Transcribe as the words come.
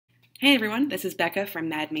Hey everyone, this is Becca from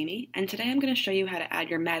Mad Mimi, and today I'm going to show you how to add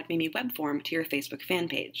your Mad Mimi web form to your Facebook fan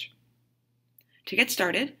page. To get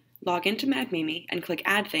started, log into Mad Mimi and click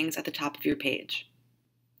Add Things at the top of your page.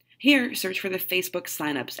 Here, search for the Facebook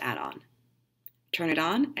Signups add-on. Turn it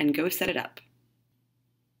on and go set it up.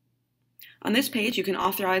 On this page, you can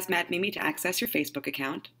authorize Mad Mimi to access your Facebook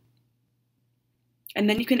account, and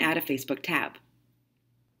then you can add a Facebook tab.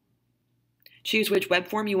 Choose which web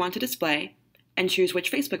form you want to display, and choose which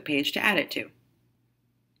Facebook page to add it to.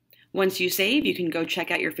 Once you save, you can go check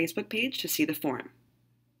out your Facebook page to see the form.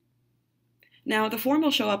 Now, the form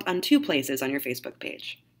will show up on two places on your Facebook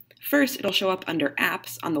page. First, it'll show up under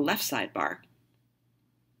Apps on the left sidebar,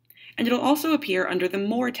 and it'll also appear under the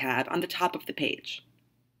More tab on the top of the page.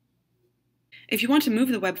 If you want to move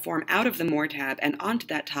the web form out of the More tab and onto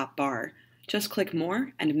that top bar, just click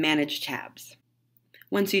More and Manage Tabs.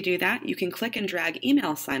 Once you do that, you can click and drag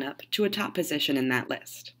Email Signup to a top position in that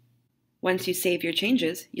list. Once you save your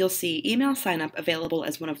changes, you'll see Email Signup available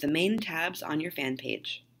as one of the main tabs on your fan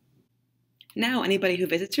page. Now anybody who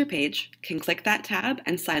visits your page can click that tab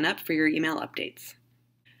and sign up for your email updates.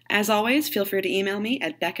 As always, feel free to email me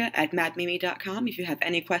at becca@madmimi.com if you have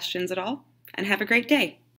any questions at all, and have a great day!